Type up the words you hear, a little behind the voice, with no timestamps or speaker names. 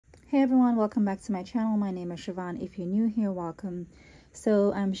Hey everyone, welcome back to my channel. My name is Siobhan. If you're new here, welcome.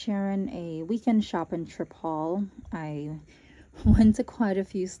 So I'm sharing a weekend shopping trip haul. I went to quite a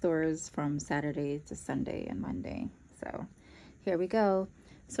few stores from Saturday to Sunday and Monday. So here we go.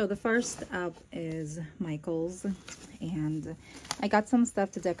 So the first up is Michael's, and I got some stuff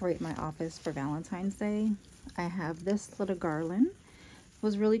to decorate my office for Valentine's Day. I have this little garland. It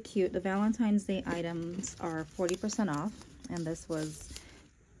was really cute. The Valentine's Day items are 40% off, and this was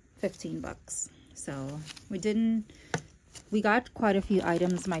 15 bucks. So we got quite a few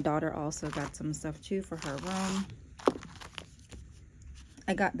items. My daughter also got some stuff too for her room.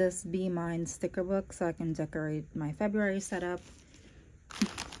 I got this Be Mine sticker book so I can decorate my February setup.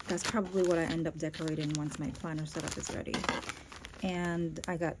 That's probably what I end up decorating once my planner setup is ready. And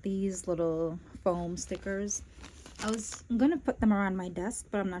I got these little foam stickers. I was gonna put them around my desk,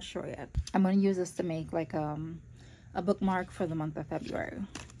 but I'm not sure yet. I'm gonna use this to make like a bookmark for the month of February.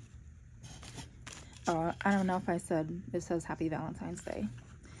 I don't know if I said it says Happy Valentine's Day.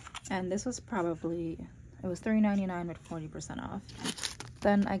 And this was probably, it was $3.99 with 40% off.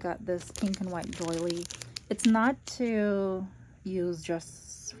 Then I got this pink and white doily. It's not to use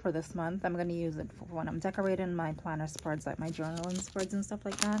just for this month. I'm going to use it for when I'm decorating my planner spreads, like my journaling spreads and stuff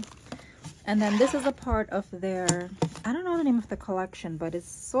like that. And then this is a part of their, I don't know the name of the collection, but it's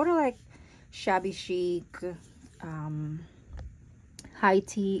sort of like shabby chic, high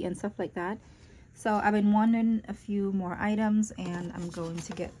tea and stuff like that. So I've been wanting a few more items, and I'm going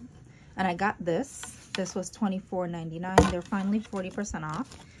to get, and I got this. This was $24.99. They're finally 40%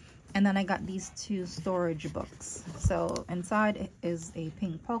 off. And then I got these two storage books. So inside is a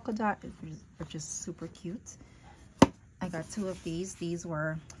pink polka dot, which is super cute. I got two of these. These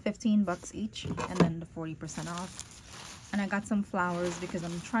were 15 bucks each, and then the 40% off. And I got some flowers because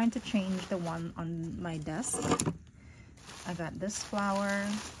I'm trying to change the one on my desk. I got this flower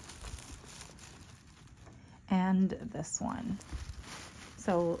and this one.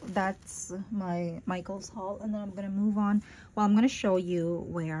 So that's my Michael's haul, and then I'm going to move on. Well, I'm going to show you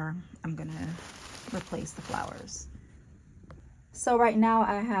where I'm going to replace the flowers. So right now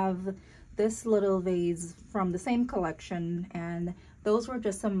I have this little vase from the same collection, and those were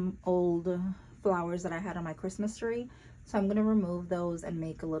just some old flowers that I had on my Christmas tree. So I'm going to remove those and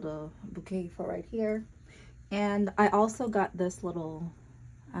make a little bouquet for right here. And I also got this little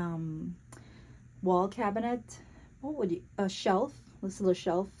wall cabinet. What would you, a shelf, this little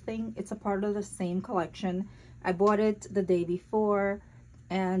shelf thing. It's a part of the same collection. I bought it the day before,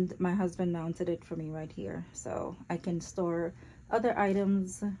 and my husband mounted it for me right here, so I can store other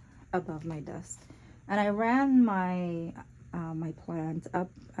items above my desk. And I ran my my plant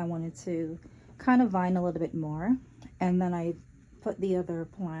up. I wanted to kind of vine a little bit more, and then I put the other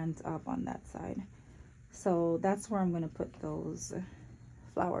plant up on that side. So that's where I'm going to put those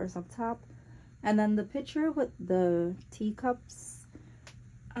flowers up top. And then the picture with the teacups,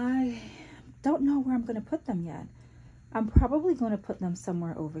 I don't know where I'm going to put them yet. I'm probably going to put them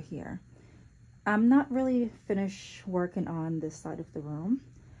somewhere over here. I'm not really finished working on this side of the room.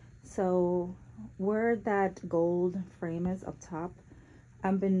 So where that gold frame is up top,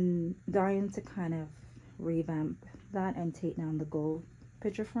 I've been dying to kind of revamp that and take down the gold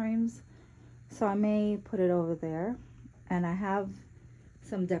picture frames. So I may put it over there. And I have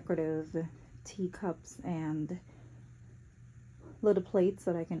some decorative teacups and little plates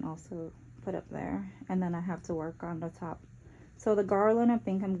that I can also put up there. And then I have to work on the top. So the garland, I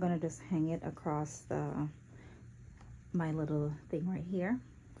think I'm gonna just hang it across my little thing right here.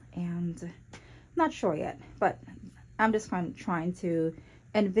 And I'm not sure yet, but I'm just kind of trying to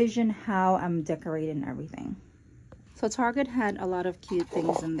envision how I'm decorating everything. So Target had a lot of cute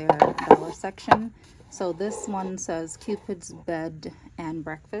things in their dollar section. So this one says Cupid's Bed and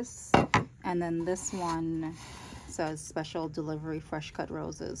Breakfast. And then this one says Special Delivery Fresh Cut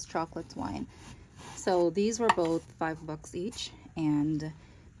Roses, Chocolate Wine. So these were both 5 bucks each. And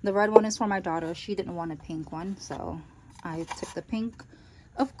the red one is for my daughter. She didn't want a pink one, so I took the pink,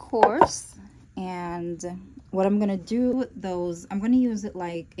 of course. And what I'm going to do with those, I'm going to use it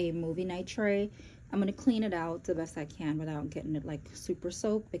like a movie night tray. I'm going to clean it out the best I can without getting it like super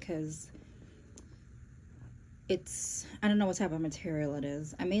soaked, because it's, I don't know what type of material it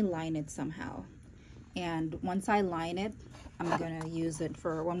is. I may line it somehow. And once I line it, I'm going to use it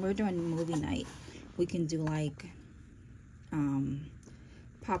for when we're doing movie night. We can do like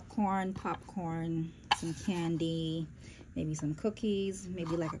popcorn, some candy, maybe some cookies,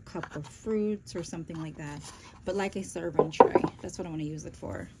 maybe like a cup of fruits or something like that. But like a serving tray, that's what I want to use it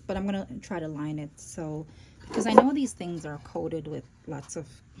for. But I'm going to try to line it, so, because I know these things are coated with lots of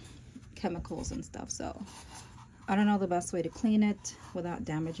chemicals and stuff. So I don't know the best way to clean it without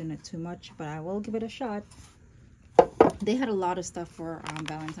damaging it too much, but I will give it a shot. They had a lot of stuff for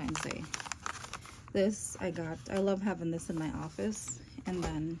Valentine's Day. This I got. I love having this in my office. And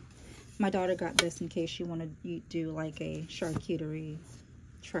then my daughter got this in case she wanted to do like a charcuterie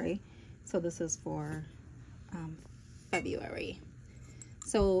tray. So this is for February.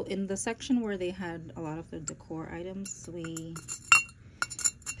 So in the section where they had a lot of the decor items, we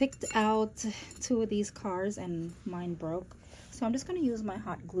picked out 2 of these cars and mine broke. So I'm just going to use my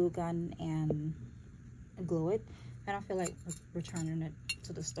hot glue gun and glue it. I don't feel like returning it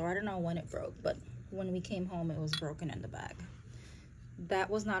to the store. I don't know when it broke, but when we came home, it was broken in the bag.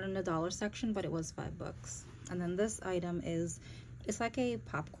 That was not in the dollar section, but it was $5. And then this item is, it's like a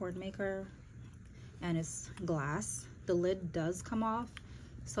popcorn maker, and it's glass. The lid does come off.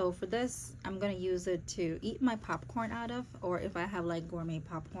 So for this, I'm going to use it to eat my popcorn out of, or if I have like gourmet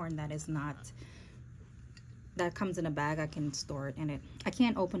popcorn that is not, that comes in a bag, I can store it in it. I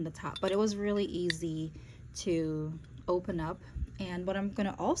can't open the top, but it was really easy to open up. And what I'm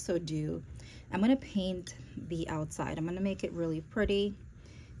going to also do, I'm going to paint the outside. I'm going to make it really pretty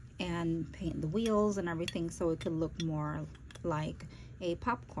and paint the wheels and everything so it could look more like a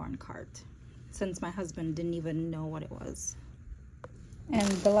popcorn cart, since my husband didn't even know what it was. And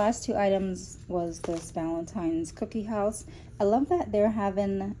the last 2 items was this Valentine's cookie house. I love that they're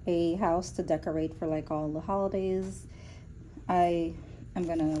having a house to decorate for like all the holidays. I am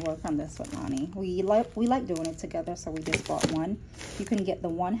gonna work on this with Lonnie. We like doing it together, so we just bought one. You can get the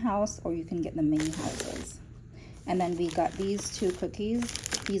one house or you can get the mini houses. And then we got these 2 cookies.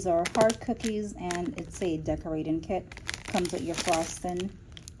 These are hard cookies, and it's a decorating kit. Comes with your frosting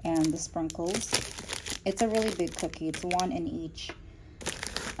and the sprinkles. It's a really big cookie. It's 1 in each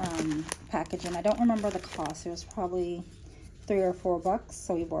package, and I don't remember the cost. It was probably $3 or $4,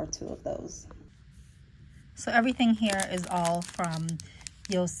 so we bought 2 of those. So everything here is all from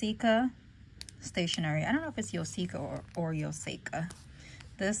Yoseka Stationery. I don't know if it's Yoseka or Yoseka.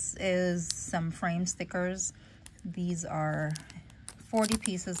 This is some frame stickers. These are 40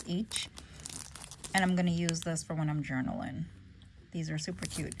 pieces each, and I'm going to use this for when I'm journaling. These are super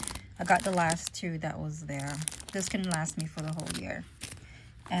cute. I got the last 2 that was there. This can last me for the whole year.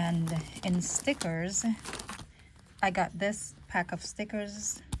 And in stickers, I got this pack of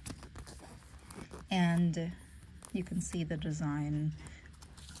stickers, and you can see the design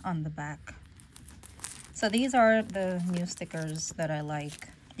on the back. So these are the new stickers that I like.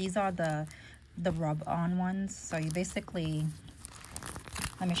 These are the rub-on ones. So you basically,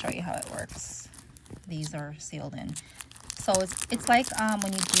 let me show you how it works. These are sealed in. So it's like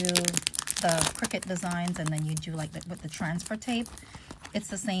when you do the Cricut designs and then you do like with the transfer tape. It's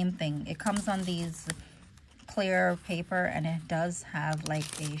the same thing. It comes on these clear paper, and it does have like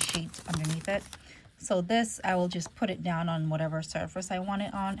a sheet underneath it. So this, I will just put it down on whatever surface I want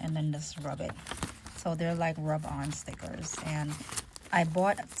it on and then just rub it. So they're like rub-on stickers. And I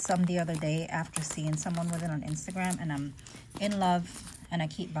bought some the other day after seeing someone with it on Instagram, and I'm in love, and I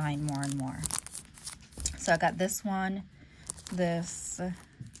keep buying more and more. So I got this one, this,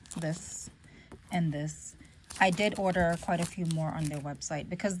 and this. I did order quite a few more on their website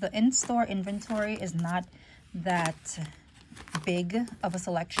because the in-store inventory is not that big of a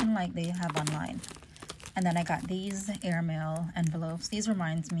selection like they have online. And then I got these airmail envelopes. These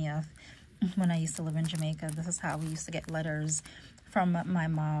reminds me of when I used to live in Jamaica. This is how we used to get letters from my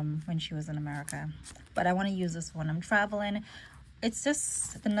mom when she was in America. But I want to use this when I'm traveling. It's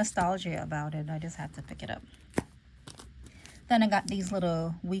just the nostalgia about it. I just had to pick it up. Then I got these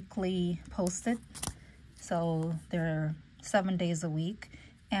little weekly Post-it. So they're 7 days a week.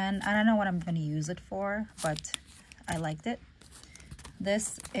 And I don't know what I'm going to use it for, but I liked it.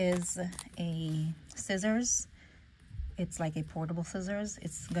 This is a scissors. It's like a portable scissors.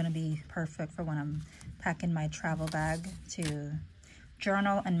 It's going to be perfect for when I'm packing my travel bag to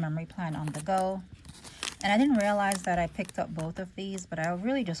journal and memory plan on the go. And I didn't realize that I picked up both of these, but I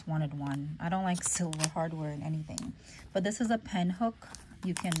really just wanted one. I don't like silver hardware and anything. But this is a pen hook.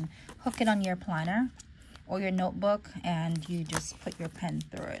 You can hook it on your planner or your notebook, and you just put your pen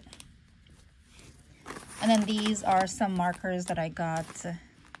through it. And then these are some markers that I got.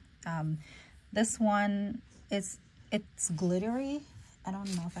 This one is, it's glittery. I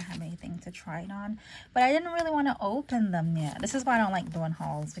don't know if I have anything to try it on, but I didn't really want to open them yet. This is why I don't like doing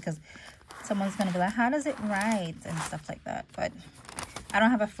hauls, because someone's going to be like, how does it write and stuff like that. But I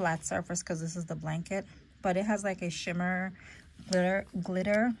don't have a flat surface because this is the blanket, but it has like a shimmer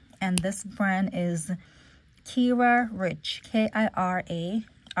glitter. And this brand is Kira Rich, K-I-R-A-R-I-C-H,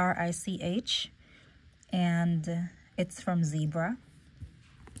 and it's from Zebra.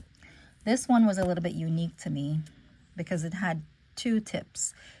 This one was a little bit unique to me. because it had two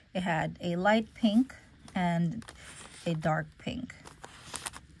tips. It had a light pink and a dark pink.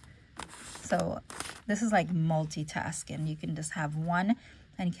 So this is like multitasking. You can just have one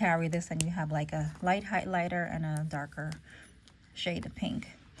and carry this, and you have like a light highlighter and a darker shade of pink.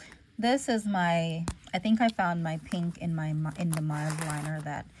 This is my, I think I found my pink in the mild liner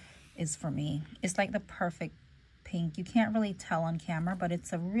that is for me. It's like the perfect pink. You can't really tell on camera, but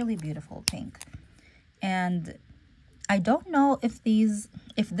it's a really beautiful pink. And I don't know if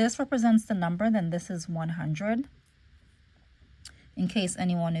this represents the number, then this is 100. In case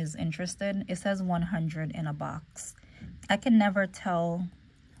anyone is interested, it says 100 in a box. I can never tell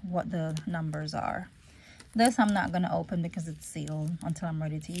what the numbers are. This I'm not going to open because it's sealed until I'm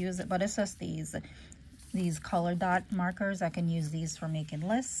ready to use it. But it's just these color dot markers. I can use these for making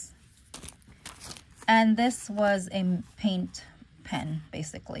lists. And this was a paint pen,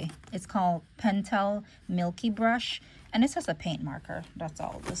 basically. It's called Pentel Milky Brush. And it's just a paint marker. That's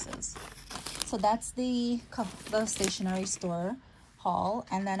all this is. So that's the stationery store haul.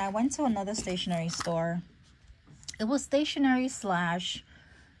 And then I went to another stationery store. It was stationery slash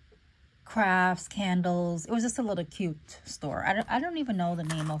crafts, candles. It was just a little cute store. I don't even know the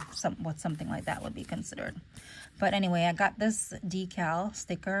name of what something like that would be considered. But anyway, I got this decal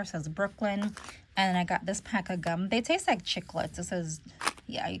sticker. It says Brooklyn. And I got this pack of gum. They taste like chiclets. It says,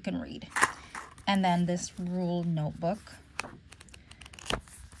 yeah, you can read. And then this ruled notebook.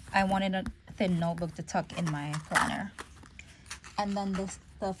 I wanted a thin notebook to tuck in my planner. And then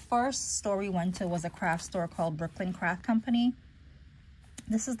the first store we went to was a craft store called Brooklyn Craft Company.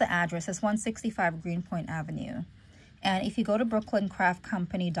 This is the address. It's 165 Greenpoint Avenue. And if you go to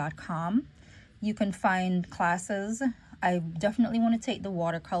brooklyncraftcompany.com, you can find classes. I definitely want to take the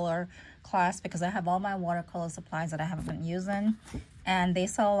watercolor class because I have all my watercolor supplies that I haven't been using. And they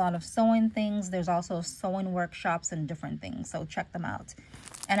sell a lot of sewing things. There's also sewing workshops and different things. So check them out.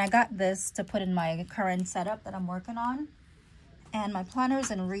 And I got this to put in my current setup that I'm working on. And my planner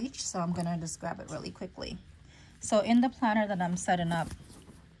is in reach, so I'm going to just grab it really quickly. So in the planner that I'm setting up,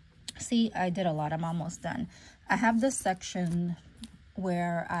 see, I did a lot. I'm almost done. I have this section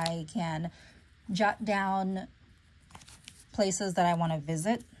where I can jot down places that I want to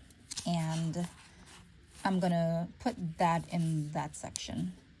visit, and I'm going to put that in that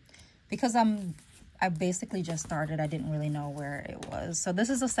section. Because I basically just started, I didn't really know where it was. So this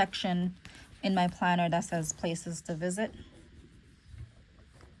is a section in my planner that says places to visit.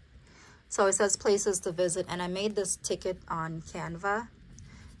 So it says places to visit, and I made this ticket on Canva.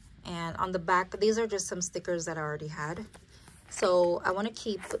 And on the back, these are just some stickers that I already had. So I want to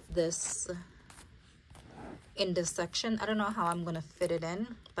keep this in this section. I don't know how I'm going to fit it in,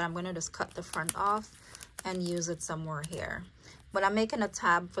 but I'm going to just cut the front off and use it somewhere here. When I'm making a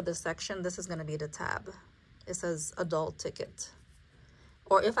tab for this section, this is going to be the tab. It says adult ticket.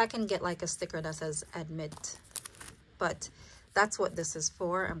 Or if I can get like a sticker that says admit. But that's what this is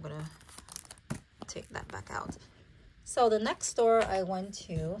for. I'm going to take that back out. So the next store I went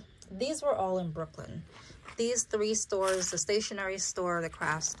to, these were all in Brooklyn. These three stores, the stationery store, the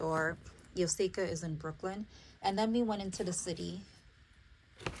craft store, Yoseka is in Brooklyn. And then we went into the city.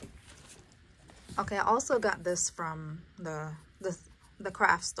 Okay, I also got this from the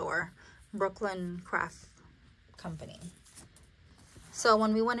craft store, Brooklyn Craft Company. So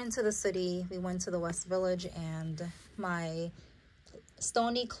when we went into the city, we went to the West Village, and my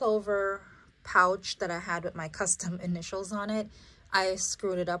Stoney Clover pouch that I had with my custom initials on it, I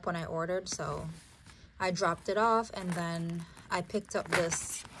screwed it up when I ordered, so I dropped it off. And then I picked up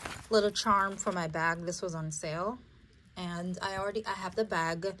this little charm for my bag. This was on sale, and I have the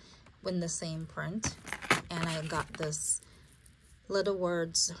bag in the same print. And I got this Little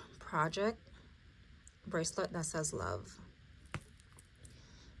Words project bracelet that says love.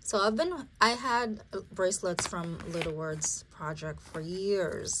 So I had bracelets from Little Words project for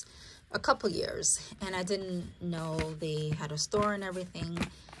years, a couple years, and I didn't know they had a store and everything.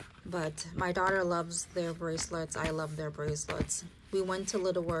 But my daughter loves their bracelets. I love their bracelets. We went to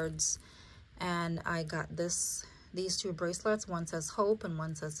Little Words, and I got these two bracelets. One says hope and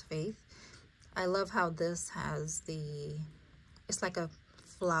one says faith. I love how this has it's like a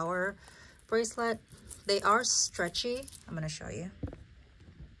flower bracelet. They are stretchy. I'm going to show you.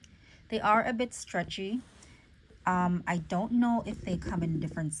 They are a bit stretchy. I don't know if they come in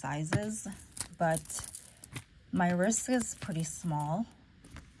different sizes, but my wrist is pretty small.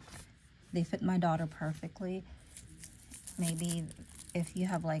 They fit my daughter perfectly. Maybe if you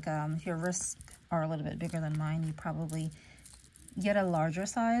have like, if your wrists are a little bit bigger than mine, you probably get a larger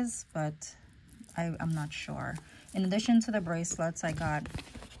size, but I'm not sure. In addition to the bracelets, I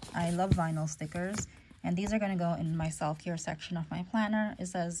love vinyl stickers. And these are going to go in my self-care section of my planner. It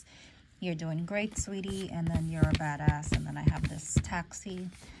says, "You're doing great, sweetie," and then "You're a badass." And then I have this taxi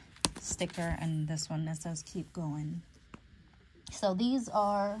sticker, and this one that says "Keep going." So these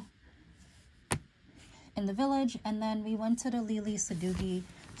are in the village, and then we went to the Lele Sadoughi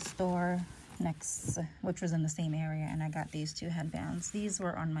store next, which was in the same area, and I got these two headbands. These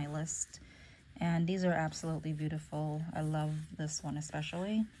were on my list, and these are absolutely beautiful. I love this one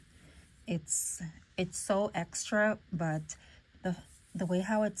especially. It's so extra, but the way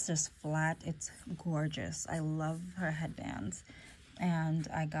how it's just flat, it's gorgeous. I love her headbands. And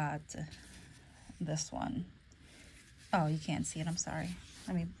I got this one. Oh, you can't see it, I'm sorry.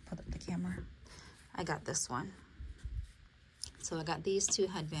 Let me put up the camera. I got this one. So I got these two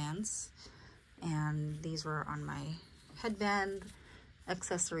headbands, and these were on my headband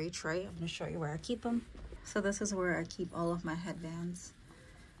accessory tray. I'm going to show you where I keep them. So this is where I keep all of my headbands,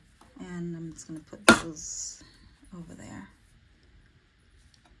 and I'm just going to put those over there.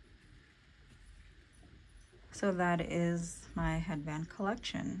 So that is my headband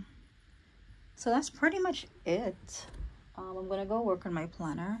collection. So that's pretty much it. I'm going to go work on my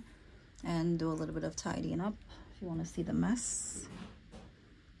planner and do a little bit of tidying up. If you want to see the mess,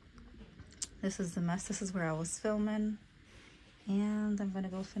 this is the mess. This is where I was filming, and I'm gonna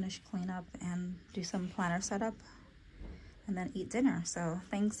go finish clean up and do some planner setup and then eat dinner. So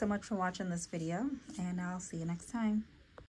thanks so much for watching this video, and I'll see you next time.